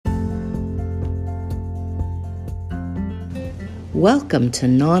Welcome to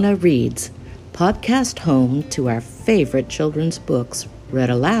Nana Reads, podcast home to our favorite children's books read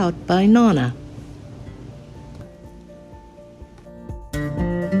aloud by Nana.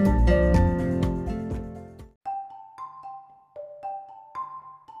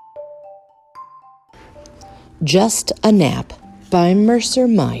 Just a Nap by Mercer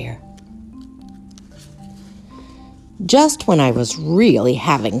Meyer. Just when I was really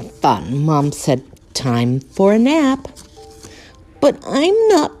having fun, Mom said, "Time for a nap." "But I'm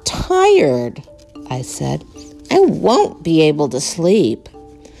not tired," I said. "I won't be able to sleep."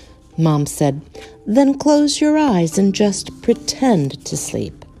 Mom said, "Then close your eyes and just pretend to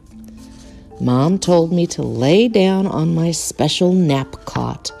sleep." Mom told me to lay down on my special nap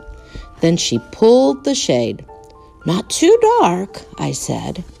cot. Then she pulled the shade. "Not too dark," I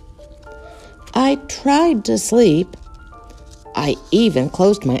said. I tried to sleep. I even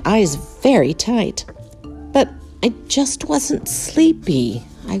closed my eyes very tight. But I just wasn't sleepy.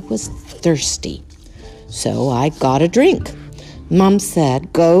 I was thirsty. So I got a drink. Mom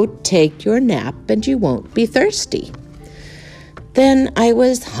said, "Go take your nap and you won't be thirsty." Then I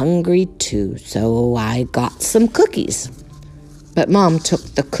was hungry too, so I got some cookies. But Mom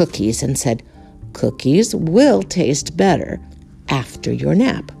took the cookies and said, "Cookies will taste better after your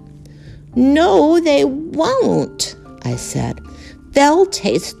nap." "No, they won't," I said. "They'll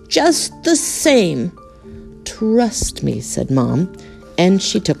taste just the same." "Trust me," said Mom, and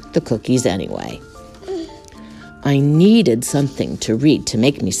she took the cookies anyway. I needed something to read to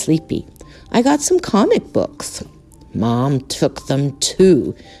make me sleepy. I got some comic books. Mom took them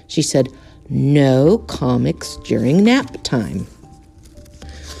too. She said, "No comics during nap time."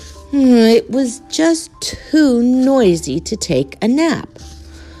 It was just too noisy to take a nap.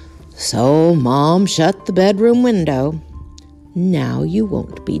 So Mom shut the bedroom window. "Now you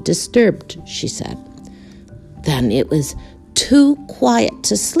won't be disturbed," she said. Then it was too quiet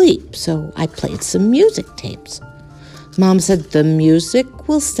to sleep, so I played some music tapes. Mom said the music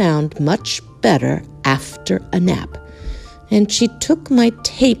will sound much better after a nap, and she took my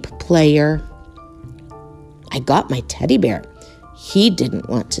tape player. I got my teddy bear. He didn't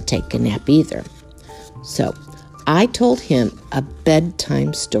want to take a nap either. So I told him a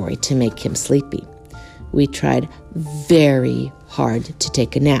bedtime story to make him sleepy. We tried very hard to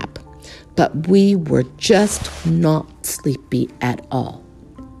take a nap, but we were just not sleepy at all.